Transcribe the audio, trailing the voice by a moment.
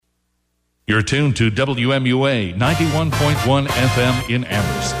You're tuned to WMUA 91.1 FM in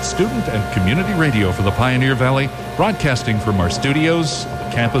Amherst, student and community radio for the Pioneer Valley, broadcasting from our studios on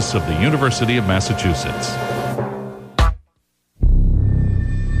the campus of the University of Massachusetts.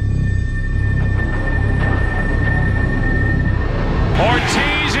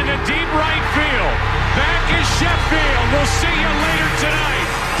 Ortiz in the deep right field. Back is Sheffield. We'll see you later tonight.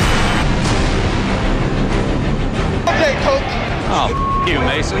 Okay, coach. Oh, you,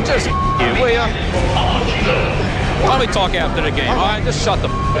 Mason. Just you, will ya? Probably talk after the game, all right? Just shut the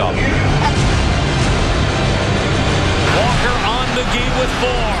up. Walker on McGee with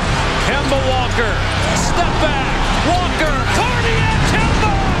 4. Kemba Walker. Step back. Walker. Cardiac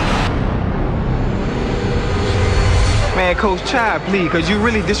Kemba. Man, Coach Chad, please, because you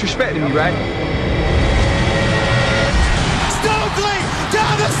really disrespecting me, right? Stokely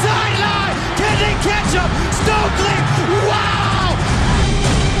down the sideline. Can they catch him? Stokely. Wow.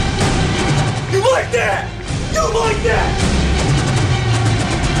 You like that? You like that?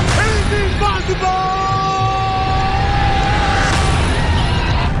 Anything's possible.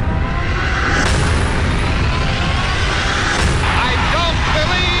 I don't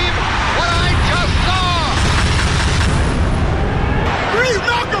believe what I just saw. Breathe,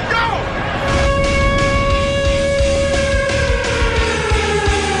 Malcolm, go!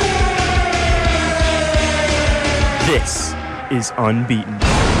 This is Unbeaten.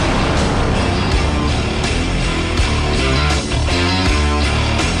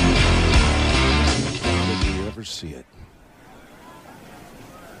 See it,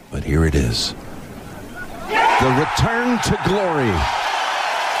 but here it is, the return to glory.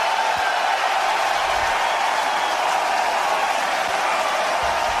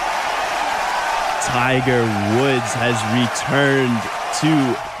 Tiger Woods has returned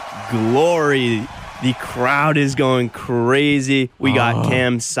to glory. The crowd is going crazy. We got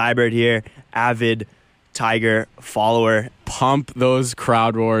Cam Seibert here, avid Tiger follower. Pump those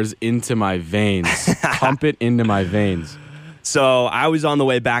crowd roars into my veins. Pump it into my veins. So I was on the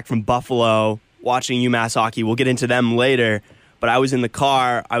way back from Buffalo watching UMass hockey. We'll get into them later. But I was in the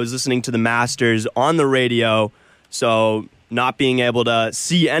car. I was listening to the Masters on the radio. So not being able to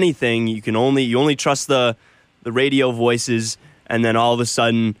see anything, you only trust the radio voices. And then all of a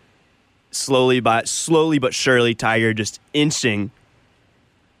sudden, slowly but surely, Tiger just inching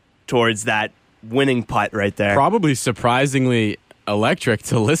towards that winning putt right there. Probably surprisingly electric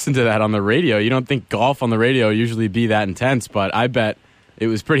to listen to that on the radio. You don't think golf on the radio usually be that intense, but I bet it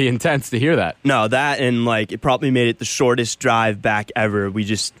was pretty intense to hear that. No, that and it probably made it the shortest drive back ever. We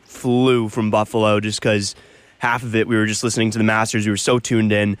just flew from Buffalo just because half of it we were just listening to the Masters. We were so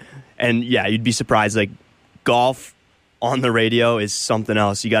tuned in. And yeah, you'd be surprised. Golf on the radio is something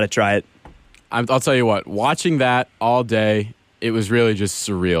else. You got to try it. I'll tell you what, watching that all day, it was really just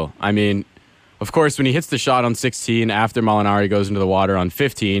surreal. I mean, of course, when he hits the shot on 16 after Molinari goes into the water on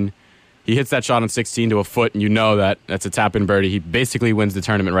 15, he hits that shot on 16 to a foot, and you know that's a tap-in birdie. He basically wins the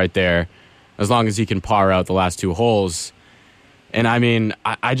tournament right there, as long as he can par out the last 2 holes. And, I mean,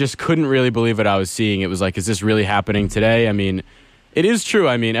 I just couldn't really believe what I was seeing. It was like, is this really happening today? I mean, it is true.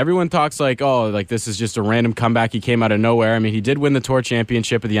 I mean, everyone talks this is just a random comeback. He came out of nowhere. I mean, he did win the Tour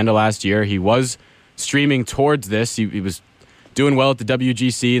Championship at the end of last year. He was streaming towards this. He was doing well at the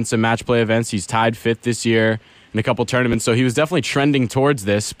WGC and some match play events. He's tied 5th this year in a couple tournaments. So he was definitely trending towards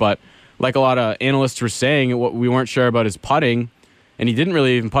this. But like a lot of analysts were saying, we weren't sure about his putting. And he didn't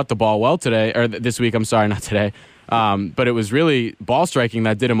really even putt the ball well today, or this week, I'm sorry, not today. But it was really ball striking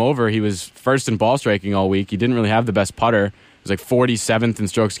that did him over. He was first in ball striking all week. He didn't really have the best putter. It was 47th in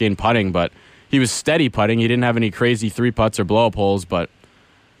strokes gained putting, but he was steady putting. He didn't have any crazy 3-putts or blow-up holes, but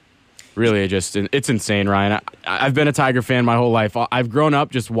really, it's insane, Ryan. I've been a Tiger fan my whole life. I've grown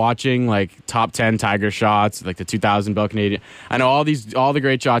up just watching top 10 Tiger shots, the 2000 Bell Canadian. I know all the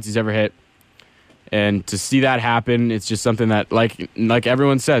great shots he's ever hit, and to see that happen, it's just something that, like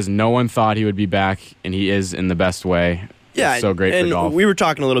everyone says, no one thought he would be back, and he is in the best way. Yeah, it's so great for golf. We were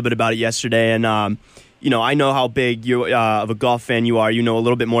talking a little bit about it yesterday, and I know how big of a golf fan you are. You know a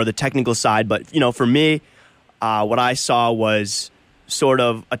little bit more of the technical side, but for me, what I saw was sort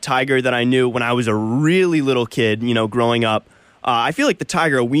of a Tiger that I knew when I was a really little kid, growing up. I feel like the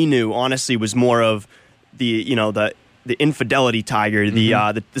Tiger we knew, honestly, was more of the infidelity Tiger,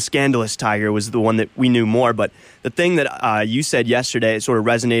 the scandalous Tiger was the one that we knew more. But the thing that you said yesterday, it sort of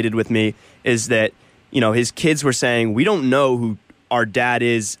resonated with me, is that, his kids were saying, we don't know who our dad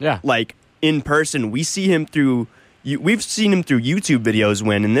is, in person. We see him through... We've seen him through YouTube videos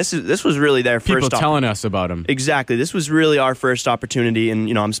win, and this was really their first... People telling us about him. Exactly. This was really our first opportunity,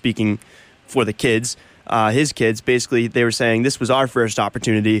 and, I'm speaking for the kids, his kids. Basically, they were saying this was our first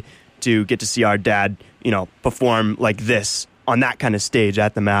opportunity to get to see our dad, perform like this on that kind of stage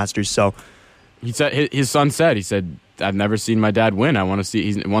at the Masters. So he said, his son said, I've never seen my dad win. He wants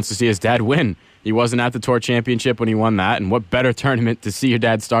to see his dad win. He wasn't at the Tour Championship when he won that, and what better tournament to see your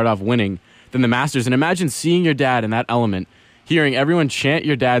dad start off winning than the Masters? And imagine seeing your dad in that element, hearing everyone chant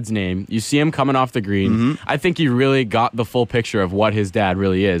your dad's name. You see him coming off the green. Mm-hmm. I think he really got the full picture of what his dad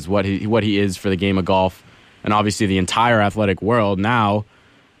really is, what he is for the game of golf, and obviously the entire athletic world. Now,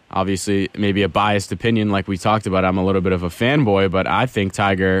 obviously, maybe a biased opinion like we talked about, I'm a little bit of a fanboy, but I think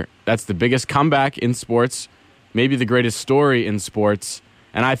Tiger, that's the biggest comeback in sports, maybe the greatest story in sports,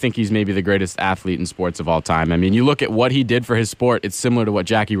 and I think he's maybe the greatest athlete in sports of all time. I mean, you look at what he did for his sport, it's similar to what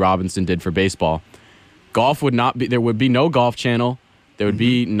Jackie Robinson did for baseball. Golf would not be, there would be no Golf Channel. There would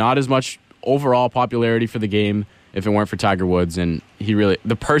be not as much overall popularity for the game if it weren't for Tiger Woods. And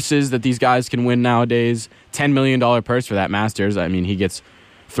the purses that these guys can win nowadays, $10 million purse for that Masters. I mean, he gets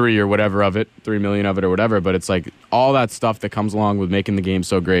 $3 million of it or whatever, but it's like all that stuff that comes along with making the game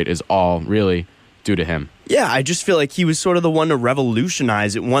so great is all really due to him. Yeah, I just feel like he was sort of the one to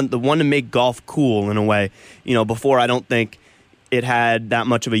revolutionize it, the one to make golf cool in a way. Before I don't think it had that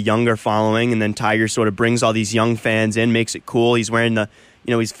much of a younger following, and then Tiger sort of brings all these young fans in, makes it cool. He's wearing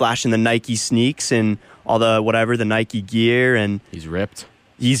he's flashing the Nike sneaks and all the Nike gear, and he's ripped.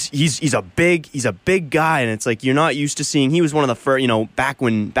 He's a big guy, and it's like you're not used to seeing. He was one of the first, back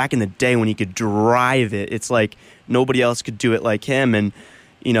in the day when he could drive it. It's like nobody else could do it like him, and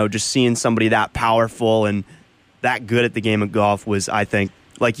just seeing somebody that powerful and that good at the game of golf was, I think,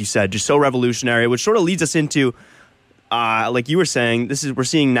 like you said, just so revolutionary, which sort of leads us into, like you were saying, we're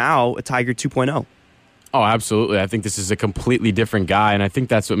seeing now a Tiger 2.0. Oh, absolutely. I think this is a completely different guy, and I think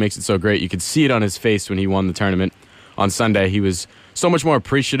that's what makes it so great. You could see it on his face when he won the tournament on Sunday. He was so much more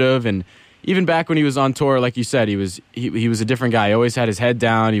appreciative, and even back when he was on tour, like you said, he was a different guy. He always had his head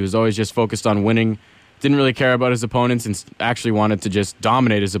down. He was always just focused on winning. Didn't really care about his opponents and actually wanted to just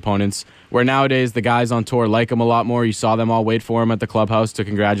dominate his opponents, where nowadays the guys on tour like him a lot more. You saw them all wait for him at the clubhouse to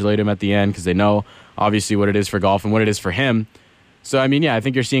congratulate him at the end because they know, obviously, what it is for golf and what it is for him. So, I mean, yeah, I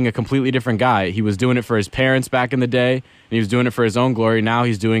think you're seeing a completely different guy. He was doing it for his parents back in the day, and he was doing it for his own glory. Now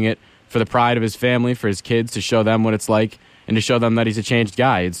he's doing it for the pride of his family, for his kids, to show them what it's like and to show them that he's a changed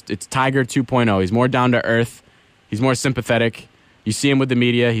guy. It's Tiger 2.0. He's more down to earth. He's more sympathetic. You see him with the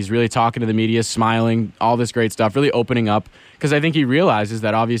media. He's really talking to the media, smiling, all this great stuff, really opening up. Because I think he realizes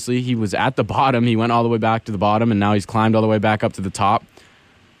that obviously he was at the bottom. He went all the way back to the bottom, and now he's climbed all the way back up to the top.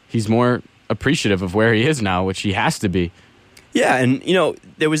 He's more appreciative of where he is now, which he has to be. Yeah, and,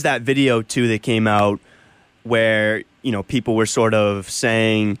 there was that video, too, that came out where, people were sort of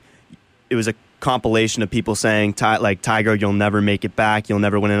saying, it was a compilation of people saying, like, Tiger, you'll never make it back. You'll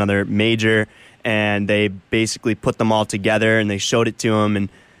never win another major. And they basically put them all together and they showed it to him, and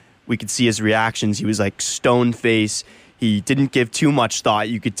we could see his reactions. He was like stone face. He didn't give too much thought,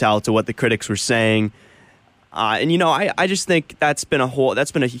 you could tell, to what the critics were saying. And I just think that's been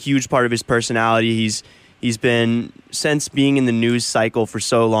a huge part of his personality. He's been, since being in the news cycle for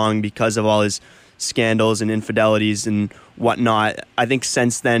so long because of all his scandals and infidelities and whatnot, I think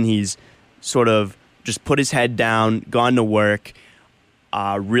since then he's sort of just put his head down, gone to work,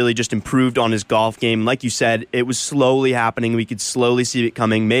 really just improved on his golf game. Like you said, it was slowly happening. We could slowly see it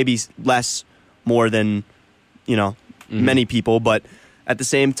coming, maybe more than, many people. But at the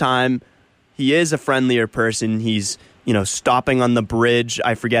same time, he is a friendlier person. He's, stopping on the bridge.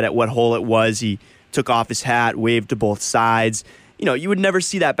 I forget at what hole it was. He took off his hat, waved to both sides. You would never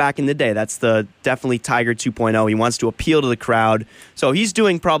see that back in the day. That's definitely Tiger 2.0. He wants to appeal to the crowd. So he's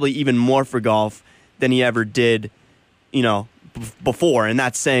doing probably even more for golf than he ever did, before, and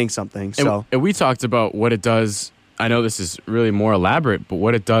that's saying something. So, and we talked about what it does. I know this is really more elaborate, but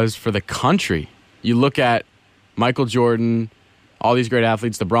what it does for the country. You look at Michael Jordan, all these great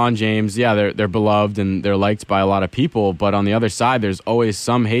athletes, LeBron James. Yeah, they're beloved and they're liked by a lot of people, but on the other side, there's always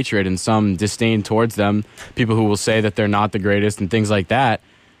some hatred and some disdain towards them. People who will say that they're not the greatest and things like that.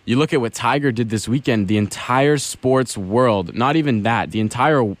 You look at what Tiger did this weekend. The entire sports world, not even that, the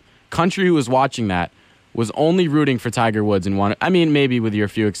entire country who was watching that was only rooting for Tiger Woods and wanted. I mean, maybe with your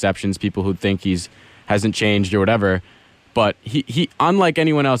few exceptions, people who think hasn't changed or whatever. But he, unlike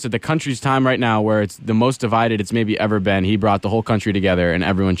anyone else at the country's time right now, where it's the most divided it's maybe ever been, he brought the whole country together and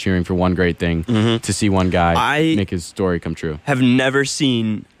everyone cheering for one great thing, to see one guy make his story come true. Have never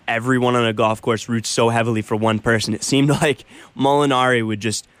seen everyone on a golf course root so heavily for one person. It seemed like Molinari would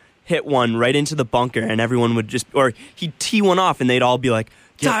just hit one right into the bunker and everyone would or he'd tee one off and they'd all be like,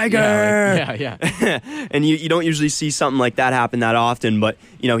 Tiger! Yeah. And you don't usually see something like that happen that often, but,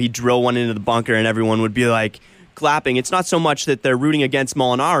 he'd drill one into the bunker and everyone would be like, clapping. It's not so much that they're rooting against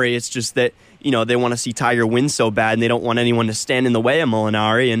Molinari. It's just that, they want to see Tiger win so bad, and they don't want anyone to stand in the way of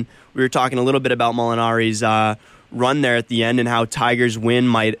Molinari. And we were talking a little bit about Molinari's run there at the end and how Tiger's win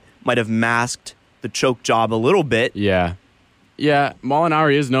might have masked the choke job a little bit. Yeah,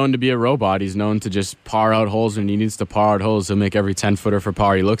 Molinari is known to be a robot. He's known to just par out holes when he needs to par out holes. He'll make every 10-footer for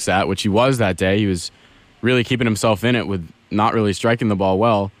par he looks at, which he was that day. He was really keeping himself in it with not really striking the ball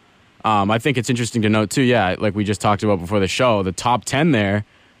well. I think it's interesting to note, too, like we just talked about before the show, the top 10 there,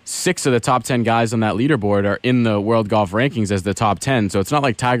 6 of the top 10 guys on that leaderboard are in the World Golf Rankings as the top 10. So it's not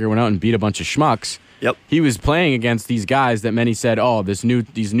like Tiger went out and beat a bunch of schmucks. Yep. He was playing against these guys that many said,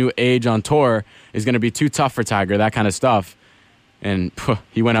 these new age on tour is going to be too tough for Tiger, that kind of stuff. And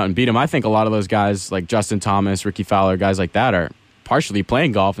he went out and beat him. I think a lot of those guys, like Justin Thomas, Ricky Fowler, guys like that, are partially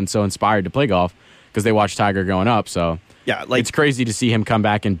playing golf and so inspired to play golf because they watched Tiger growing up. So yeah, it's crazy to see him come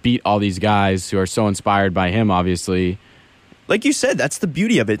back and beat all these guys who are so inspired by him, obviously. Like you said, that's the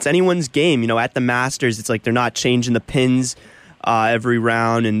beauty of it. It's anyone's game. At the Masters, it's like they're not changing the pins every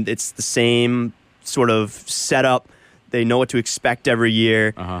round, and it's the same sort of setup. They know what to expect every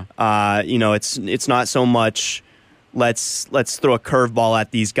year. It's not so much let's throw a curveball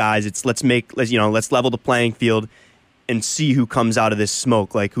at these guys. It's let's level the playing field and see who comes out of this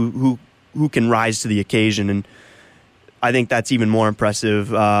smoke, like who can rise to the occasion. And I think that's even more impressive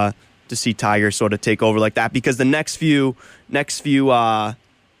to see Tiger sort of take over like that, because the next few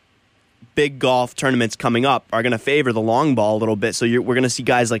big golf tournaments coming up are going to favor the long ball a little bit. So we're going to see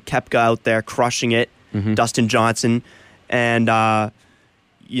guys like Koepka out there crushing it, Dustin Johnson, and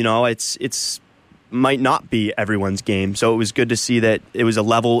it's might not be everyone's game. So it was good to see that it was a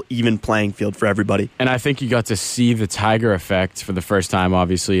level, even playing field for everybody. And I think you got to see the Tiger effect for the first time,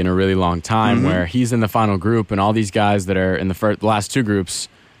 obviously, in a really long time, where he's in the final group and all these guys that are in the last two groups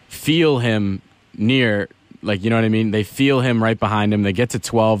feel him near, like, you know what I mean? They feel him right behind him. They get to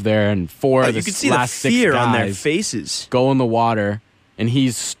 12 there, and four of the last 6 guys. You can see the fear on their faces. Go in the water, and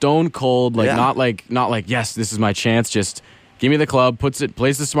he's stone cold, not like, yes, this is my chance, just give me the club,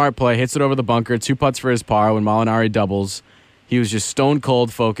 plays the smart play, hits it over the bunker, 2 putts for his par when Molinari doubles. He was just stone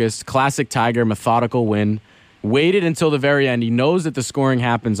cold focused. Classic Tiger, methodical win. Waited until the very end. He knows that the scoring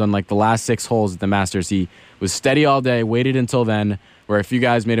happens on like the last 6 holes at the Masters. He was steady all day, waited until then, where a few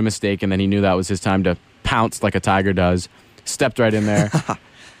guys made a mistake, and then he knew that was his time to pounce like a Tiger does. Stepped right in there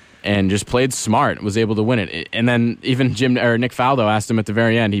and just played smart, was able to win it. And then even Nick Faldo asked him at the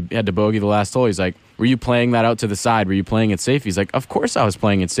very end, he had to bogey the last hole. He's like, were you playing that out to the side? Were you playing it safe? He's like, of course I was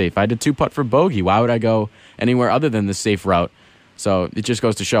playing it safe. I did 2-putt for bogey. Why would I go anywhere other than the safe route? So it just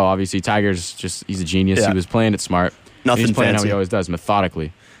goes to show, obviously, Tiger's he's a genius. Yeah. He was playing it smart. Nothing He's playing fancy. how he always does,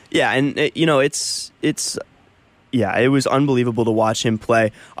 methodically. Yeah, and it was unbelievable to watch him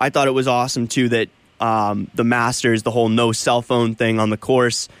play. I thought it was awesome, too, that the Masters, the whole no cell phone thing on the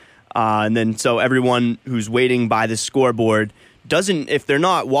course, and then so everyone who's waiting by the scoreboard if they're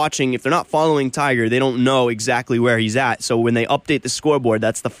not following Tiger, they don't know exactly where he's at. So when they update the scoreboard,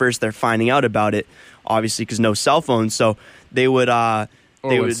 that's the first they're finding out about it, obviously, because no cell phones. So they would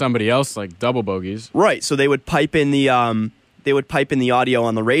somebody else, like double bogeys. Right. So they would pipe in the audio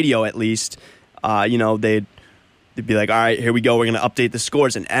on the radio, at least. They'd be like, all right, here we go. We're going to update the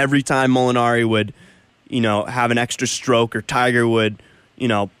scores. And every time Molinari would, have an extra stroke, or Tiger would,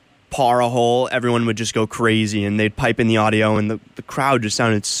 par a hole, everyone would just go crazy, and they'd pipe in the audio, and the crowd just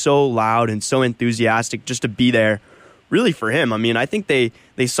sounded so loud and so enthusiastic just to be there, really, for him. I mean, I think they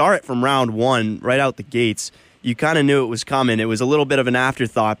saw it from round 1 right out the gates. You kind of knew it was coming. It was a little bit of an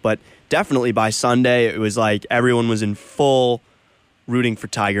afterthought, but definitely by Sunday, it was like everyone was in full rooting for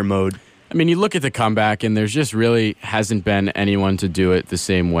Tiger mode. I mean, you look at the comeback, and there's just really hasn't been anyone to do it the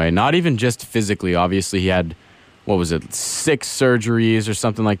same way. Not even just physically. Obviously, he had, 6 surgeries or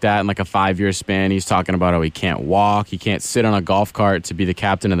something like that in like a 5-year span. He's talking about how he can't walk. He can't sit on a golf cart to be the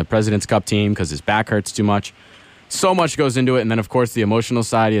captain of the President's Cup team because his back hurts too much. So much goes into it. And then, of course, the emotional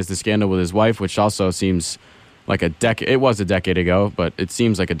side. He has the scandal with his wife, which also seems like a decade. It was a decade ago, but it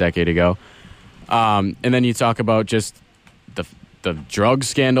seems like a decade ago. And then you talk about just the drug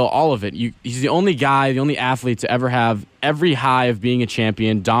scandal, all of it. He's the only guy, the only athlete to ever have every high of being a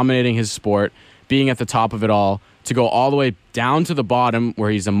champion, dominating his sport, being at the top of it all, to go all the way down to the bottom where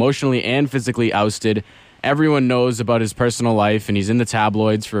he's emotionally and physically ousted. Everyone knows about his personal life, and he's in the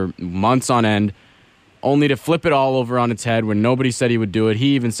tabloids for months on end, only to flip it all over on its head when nobody said he would do it.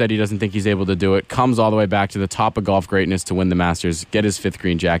 He even said he doesn't think he's able to do it. Comes all the way back to the top of golf greatness to win the Masters, get his 5th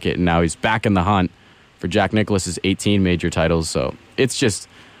green jacket, and now he's back in the hunt for Jack Nicklaus's 18 major titles. So it's just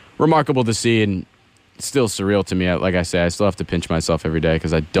remarkable to see, and still surreal to me. Like I say, I still have to pinch myself every day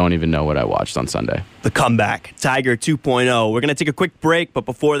because I don't even know what I watched on Sunday. The comeback, Tiger 2.0. We're going to take a quick break, but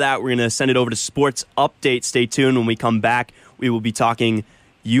before that, we're going to send it over to Sports Update. Stay tuned. When we come back, we will be talking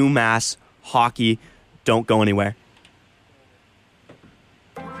UMass hockey. Don't go anywhere.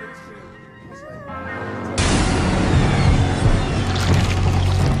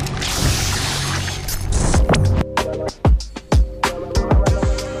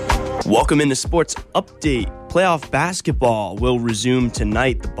 Welcome into Sports Update. Playoff basketball will resume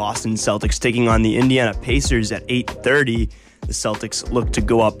tonight. The Boston Celtics taking on the Indiana Pacers at 8:30. The Celtics look to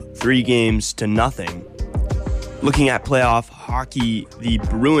go up 3-0. Looking at playoff hockey, the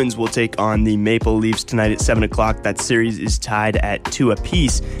Bruins will take on the Maple Leafs tonight at 7 o'clock. That series is tied at 2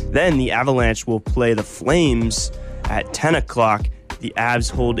 apiece. Then the Avalanche will play the Flames at 10 o'clock. The Avs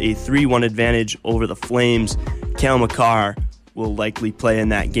hold a 3-1 advantage over the Flames. Cale Makar will likely play in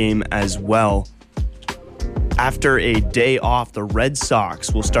that game as well. After a day off, the Red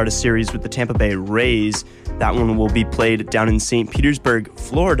Sox will start a series with the Tampa Bay Rays. That one will be played down in St. Petersburg,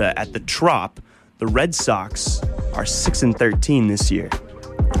 Florida at the Trop. The Red Sox are 6-13 this year.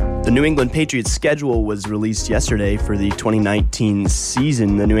 The New England Patriots schedule was released yesterday for the 2019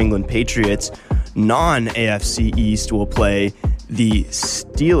 season. The New England Patriots, non-AFC East, will play the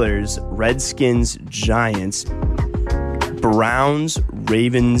Steelers, Redskins, Giants, Browns,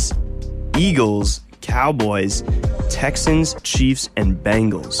 Ravens, Eagles, Cowboys, Texans, Chiefs, and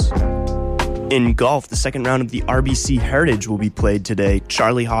Bengals. In golf, the second round of the RBC Heritage will be played today.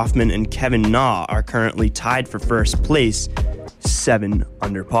 Charlie Hoffman and Kevin Na are currently tied for first place, 7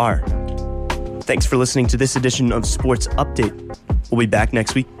 under par. Thanks for listening to this edition of Sports Update. We'll be back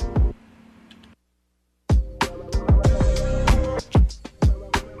next week.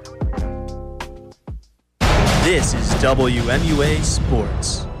 This is WMUA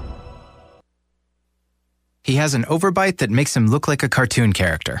Sports. He has an overbite that makes him look like a cartoon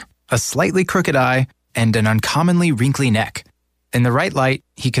character, a slightly crooked eye, and an uncommonly wrinkly neck. In the right light,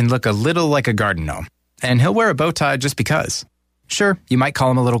 he can look a little like a garden gnome, and he'll wear a bow tie just because. Sure, you might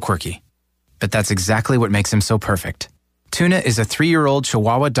call him a little quirky, but that's exactly what makes him so perfect. Tuna is a 3-year-old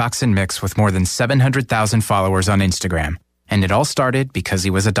Chihuahua Dachshund mix with more than 700,000 followers on Instagram, and it all started because he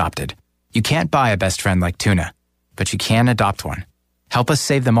was adopted. You can't buy a best friend like Tuna, but you can adopt one. Help us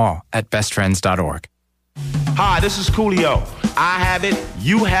save them all at bestfriends.org. Hi, this is Coolio. I have it,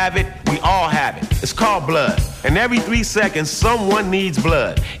 you have it, we all have it. It's called blood. And every 3 seconds, someone needs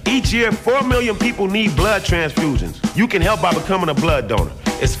blood. Each year, 4 million people need blood transfusions. You can help by becoming a blood donor.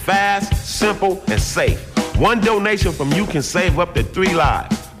 It's fast, simple, and safe. One donation from you can save up to 3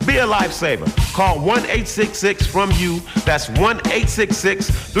 lives. Be a lifesaver. Call 1-866-FROM-YOU. That's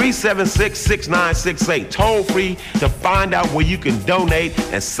 1-866-376-6968. Toll free to find out where you can donate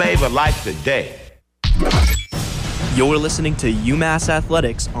and save a life today. You're listening to UMass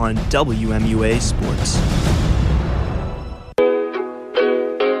Athletics on WMUA Sports.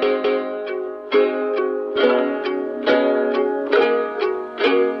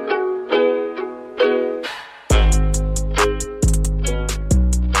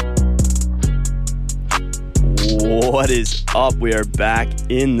 What is up? We are back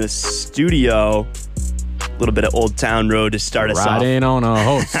in the studio. A little bit of Old Town Road to start us off. Riding on a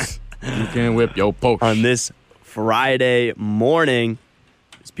horse. You can whip your post. On this Friday morning.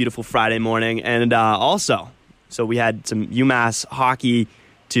 It's beautiful Friday morning. And also, so we had some UMass hockey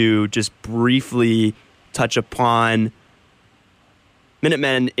to just briefly touch upon.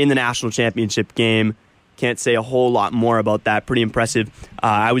 Minutemen in the national championship game. Can't say a whole lot more about that. Pretty impressive.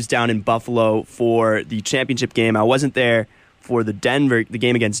 I was down in Buffalo for the championship game. I wasn't there for the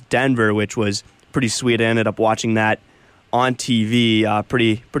game against Denver, which was pretty sweet. I ended up watching that on TV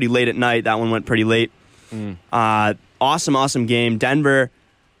pretty late at night. That one went pretty late. Awesome game. Denver,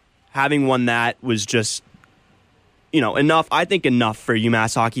 having won that, was just enough. I think enough for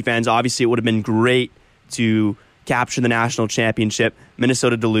UMass hockey fans. Obviously, it would have been great to capture the national championship.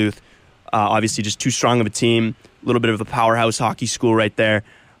 Minnesota Duluth, obviously just too strong of a team. A little bit of a powerhouse hockey school right there.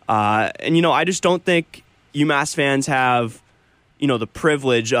 And I just don't think UMass fans have the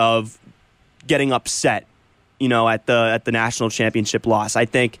privilege of getting upset at the national championship loss. I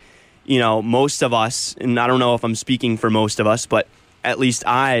think, most of us, and I don't know if I'm speaking for most of us, but at least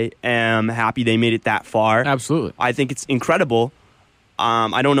I am happy they made it that far. Absolutely. I think it's incredible.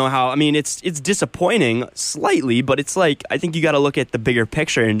 I don't know how, it's disappointing slightly, but it's like, I think you got to look at the bigger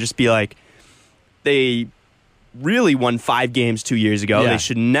picture and just be like, they really won 5 games 2 years ago. Yeah. They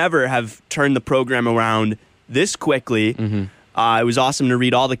should never have turned the program around this quickly. Mm-hmm. It was awesome to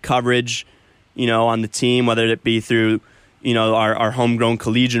read all the coverage, on the team, whether it be through, our homegrown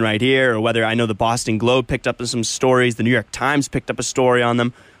collegian right here, or whether I know the Boston Globe picked up some stories, the New York Times picked up a story on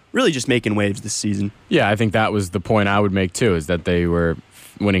them. Really just making waves this season. Yeah, I think that was the point I would make too, is that they were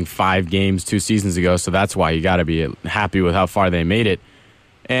winning 5 games 2 seasons ago, so that's why you got to be happy with how far they made it.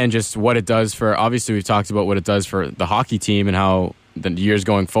 And just what it does for, obviously we've talked about what it does for the hockey team and how the years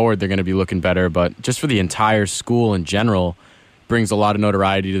going forward they're going to be looking better, but just for the entire school in general, brings a lot of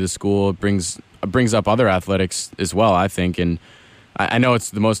notoriety to the school. It brings up other athletics as well, I think. And I know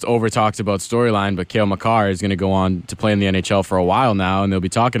it's the most over-talked about storyline, but Cale Makar is going to go on to play in the NHL for a while now, and they'll be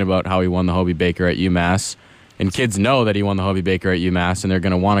talking about how he won the Hobey Baker at UMass. And kids know that he won the Hobey Baker at UMass, and they're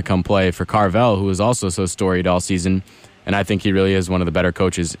going to want to come play for Carvel, who is also so storied all season. And I think he really is one of the better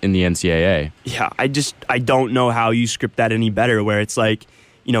coaches in the NCAA. Yeah, I don't know how you script that any better, where it's like,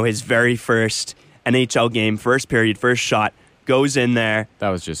 his very first NHL game, first period, first shot, goes in there. That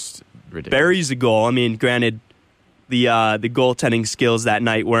was just ridiculous. Buries a goal. I mean, granted, the goaltending skills that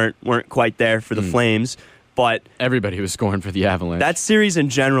night weren't quite there for the Flames, but everybody was scoring for the Avalanche. That series in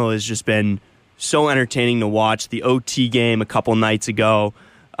general has just been so entertaining to watch. The OT game a couple nights ago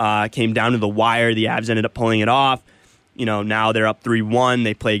came down to the wire. The Avs ended up pulling it off. Now they're up 3-1.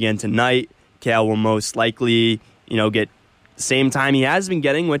 They play again tonight. Cale will most likely, get the same time he has been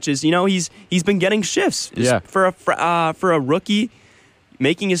getting, which is, he's been getting shifts. Yeah. For a rookie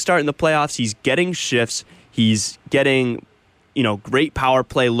making his start in the playoffs, he's getting shifts. He's getting, great power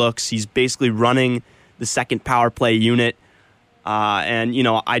play looks. He's basically running the second power play unit. And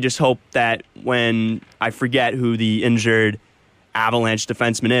I just hope that when I forget who the injured Avalanche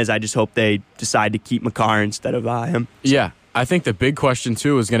defenseman is, I just hope they decide to keep Makar instead of him. Yeah, I think the big question,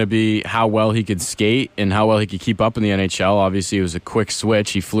 too, is going to be how well he could skate and how well he could keep up in the NHL. Obviously, it was a quick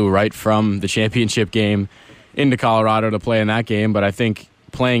switch. He flew right from the championship game into Colorado to play in that game, but I think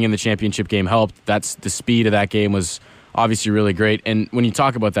playing in the championship game helped. The speed of that game was obviously really great. And when you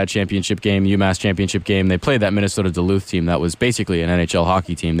talk about that championship game, UMass championship game, they played that Minnesota Duluth team that was basically an NHL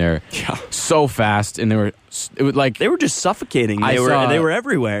hockey team. They're so fast, and they were just suffocating. They were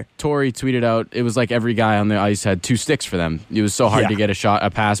everywhere. Torrey tweeted out, it was like every guy on the ice had 2 sticks for them. It was so hard to get a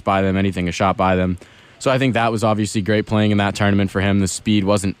pass by them, a shot by them. So I think that was obviously great playing in that tournament for him. The speed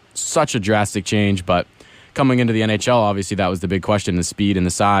wasn't such a drastic change, but coming into the NHL, obviously that was the big question, the speed and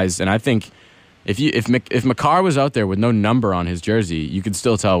the size. And I think if Makar was out there with no number on his jersey, you could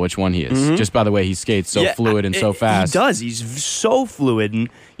still tell which one he is, just by the way he skates, so fluid and so fast. He does. He's so fluid, and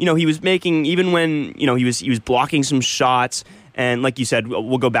he was making, even when he was blocking some shots, and like you said,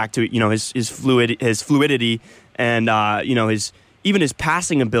 we'll go back to his fluidity, and his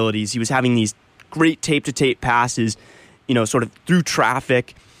passing abilities. He was having these great tape to tape passes, sort of through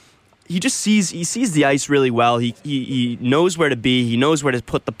traffic. He just sees the ice really well. He knows where to be. He knows where to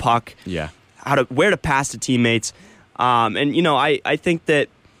put the puck. Yeah. Where to pass to teammates, and I think that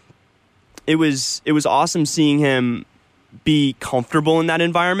it was awesome seeing him be comfortable in that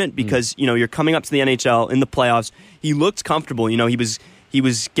environment because you're coming up to the NHL in the playoffs. He looked comfortable. He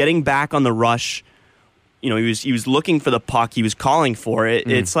was getting back on the rush. He was looking for the puck. He was calling for it.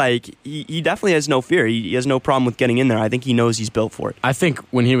 It's like he definitely has no fear. He has no problem with getting in there. I think he knows he's built for it. I think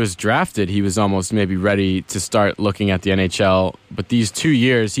when he was drafted, he was almost maybe ready to start looking at the NHL. But these 2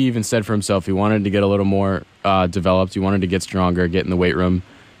 years, he even said for himself he wanted to get a little more developed. He wanted to get stronger, get in the weight room.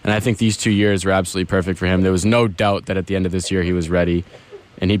 And I think these 2 years were absolutely perfect for him. There was no doubt that at the end of this year he was ready.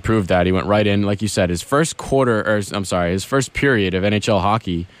 And he proved that. He went right in, like you said, his first period of NHL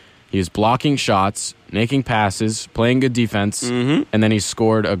hockey. He was blocking shots, making passes, playing good defense, and then he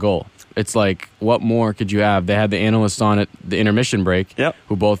scored a goal. It's like, what more could you have? They had the analysts on at the intermission break,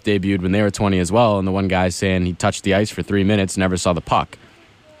 who both debuted when they were 20 as well, and the one guy saying he touched the ice for 3 minutes, never saw the puck.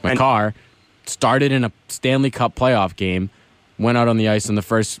 Makar started in a Stanley Cup playoff game, went out on the ice in the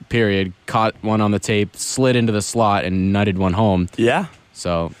first period, caught one on the tape, slid into the slot, and nutted one home. Yeah.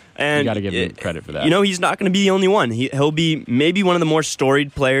 So... And you got to give him credit for that. He's not going to be the only one. He'll be maybe one of the more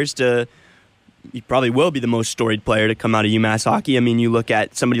storied players he probably will be the most storied player to come out of UMass hockey. I mean, you look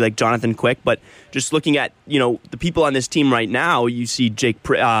at somebody like Jonathan Quick, but just looking at, the people on this team right now, you see Jacob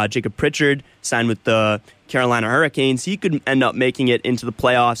Pritchard signed with the Carolina Hurricanes. He could end up making it into the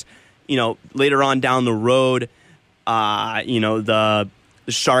playoffs, later on down the road. The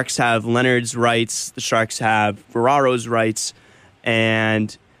Sharks have Leonard's rights. The Sharks have Ferraro's rights.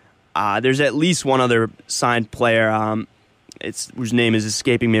 And there's at least one other signed player, whose name is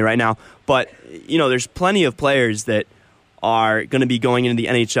escaping me right now. But, there's plenty of players that are going to be going into the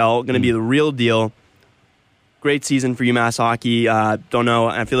NHL, going to be the real deal. Great season for UMass hockey. Don't know.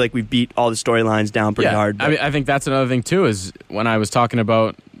 I feel like we beat all the storylines down pretty hard. But. I think that's another thing, too, is when I was talking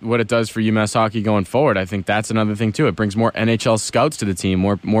about what it does for UMass hockey going forward. I think that's another thing too. It brings more NHL scouts to the team.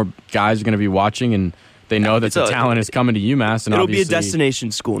 More guys are going to be watching, and they know that the talent is coming to UMass. And it'll be a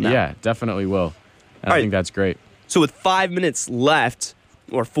destination school now. Yeah, definitely will. And I think that's great. So with 5 minutes left,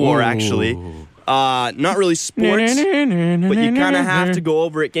 or 4 actually, not really sports, but you kind of have to go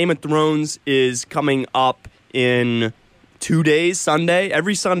over it. Game of Thrones is coming up in 2 days, Sunday.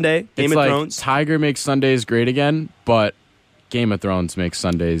 Every Sunday, Game of Thrones. Tiger makes Sundays great again, but Game of Thrones makes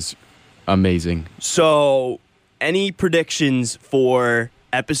Sundays amazing. So, any predictions for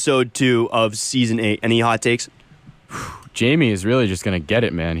episode 2 of season 8? Any hot takes? Jamie is really just going to get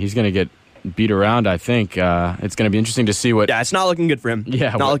it, man. He's going to get beat around, I think. It's going to be interesting to see what... Yeah, it's not looking good for him.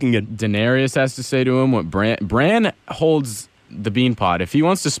 Yeah. Not looking good. Daenerys has to say to him, what Bran holds the bean pot. If he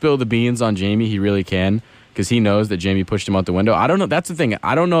wants to spill the beans on Jamie, he really can, because he knows that Jamie pushed him out the window. I don't know. That's the thing.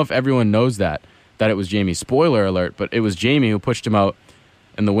 I don't know if everyone knows that it was Jamie. Spoiler alert, but it was Jamie who pushed him out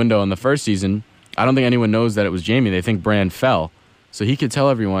in the window in the first season. I don't think anyone knows that it was Jamie. They think Bran fell. So he could tell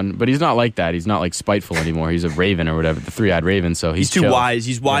everyone, but he's not like that. He's not like spiteful anymore. He's a raven or whatever, the three-eyed raven. So he's too chill. wise.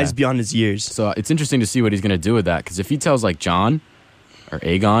 He's wise beyond his years. So it's interesting to see what he's going to do with that. Because if he tells like Jon or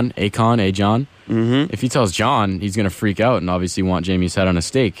Aegon, if he tells Jon, he's going to freak out and obviously want Jamie's head on a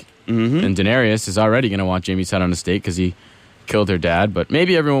stake. And Daenerys is already going to want Jamie's head on a stake because he killed her dad. But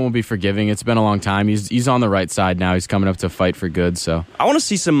maybe everyone will be forgiving. It's been a long time. He's on the right side now. He's coming up to fight for good. So I want to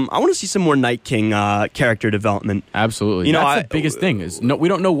see some more Night King character development. Absolutely. That's the biggest thing. Is we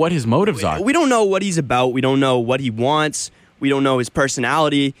don't know what his motives are. We don't know what he's about. We don't know what he wants. We don't know his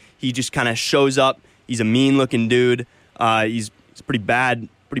personality. He just kind of shows up. He's a mean-looking dude. He's a pretty bad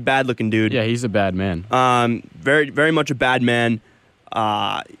looking dude. Yeah, he's a bad man. Very, very much a bad man.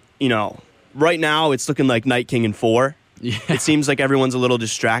 Right now it's looking like Night King in 4. Yeah. It seems like everyone's a little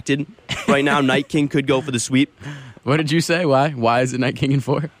distracted right now. Night King could go for the sweep. What did you say? Why? Why is it Night King in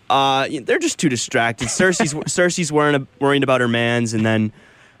 4? They're just too distracted. Cersei's worrying about her mans, and then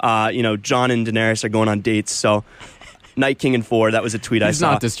Jon and Daenerys are going on dates. So Night King in 4. That was a tweet I saw. He's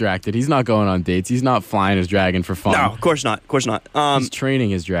not distracted. He's not going on dates. He's not flying his dragon for fun. No, of course not. Of course not. He's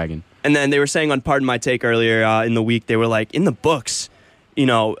training his dragon. And then they were saying on Pardon My Take earlier in the week, they were like, in the books,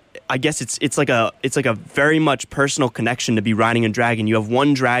 I guess it's like a very much personal connection to be riding a dragon. You have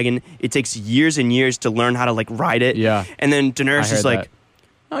one dragon. It takes years and years to learn how to like ride it. Yeah. And then Daenerys is like,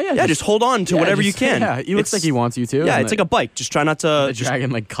 oh yeah, just hold on to whatever you can. Yeah, he looks like he wants you to. Yeah, it's like a bike. Just try not to. The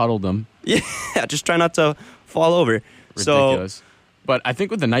dragon like cuddled him. Yeah, just try not to fall over. Ridiculous. So, but I think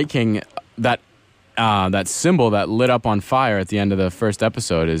with the Night King, that symbol that lit up on fire at the end of the first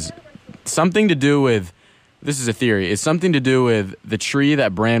episode is something to do with. This is a theory. It's something to do with the tree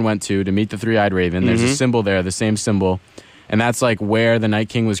that Bran went to meet the three-eyed raven. There's a symbol there, the same symbol. And that's like where the Night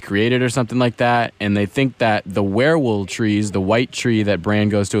King was created or something like that. And they think that the werewolf trees, the white tree that Bran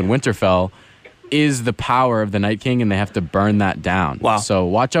goes to in Winterfell, is the power of the Night King, and they have to burn that down. Wow. So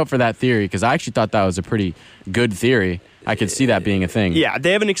watch out for that theory, because I actually thought that was a pretty good theory. I could see that being a thing. Yeah,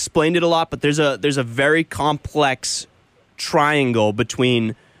 they haven't explained it a lot, but there's a very complex triangle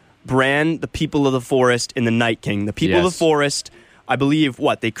between Bran, the people of the forest, and the Night King. The people of the forest, I believe,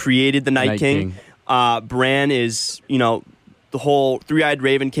 they created the Night King. Bran is, the whole Three-Eyed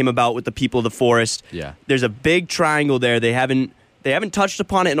Raven came about with the people of the forest. Yeah. There's a big triangle there. They haven't touched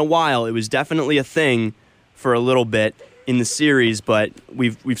upon it in a while. It was definitely a thing for a little bit in the series, but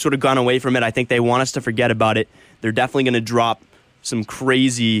we've sort of gone away from it. I think they want us to forget about it. They're definitely going to drop some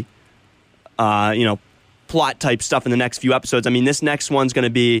crazy, plot type stuff in the next few episodes. I mean, this next one's going to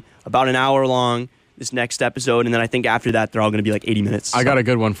be about an hour long, this next episode, and then I think after that they're all going to be like 80 minutes. I got a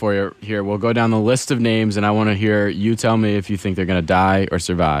good one for you here. We'll go down the list of names, and I want to hear you tell me if you think they're going to die or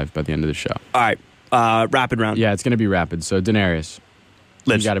survive by the end of the show. All right. Rapid round. Yeah, it's going to be rapid. So Daenerys.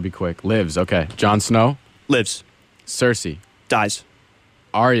 Lives. You got to be quick. Lives, okay. Jon Snow. Lives. Cersei. Dies.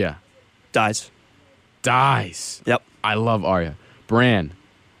 Arya. Dies. Yep. I love Arya. Bran.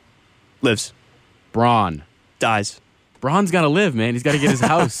 Lives. Bronn. Dies. Bronn's got to live, man. He's got to get his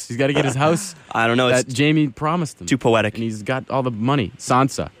house. He's got to get his house. I don't know. That Jamie promised him. Too poetic. And he's got all the money.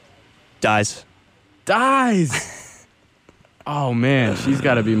 Sansa. Dies. Oh, man. She's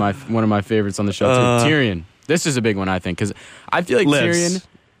got to be one of my favorites on the show, too. Tyrion. This is a big one, I think, because I feel like lives. Tyrion...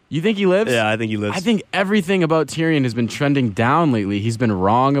 You think he lives? Yeah, I think he lives. I think everything about Tyrion has been trending down lately. He's been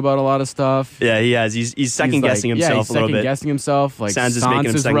wrong about a lot of stuff. Yeah, he has. He's second-guessing himself a little bit. He's second-guessing himself. Like Sansa's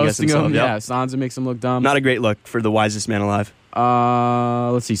making him second-guess himself. Him. Yep. Yeah, Sansa makes him look dumb. Not a great look for the wisest man alive.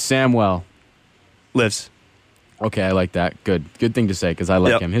 Let's see. Samwell. Lives. Okay, I like that. Good thing to say, because I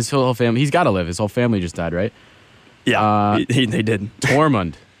like him. His whole family... He's got to live. His whole family just died, right? Yeah, they did.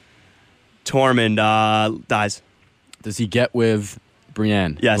 Tormund. Dies. Does he get with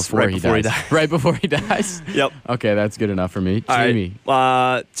Brienne. Yes, right before he dies. Right before he dies? Yep. Okay, that's good enough for me. All Jamie.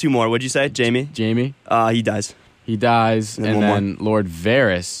 Right. 2 more. What'd you say? Jamie? He dies. He dies, and then Lord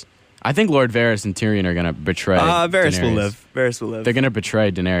Varys. I think Lord Varys and Tyrion are going to betray Varys Daenerys. will live. Varys will live. They're going to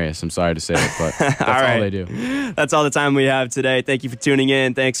betray Daenerys. I'm sorry to say it, but that's all they do. That's all the time we have today. Thank you for tuning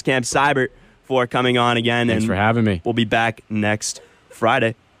in. Thanks, Camp Seibert, for coming on again. Thanks for having me. We'll be back next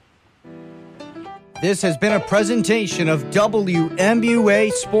Friday. This has been a presentation of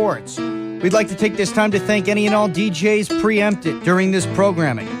WMUA Sports. We'd like to take this time to thank any and all DJs preempted during this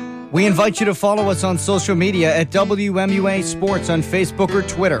programming. We invite you to follow us on social media at WMUA Sports on Facebook or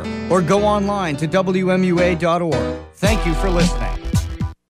Twitter, or go online to WMUA.org. Thank you for listening.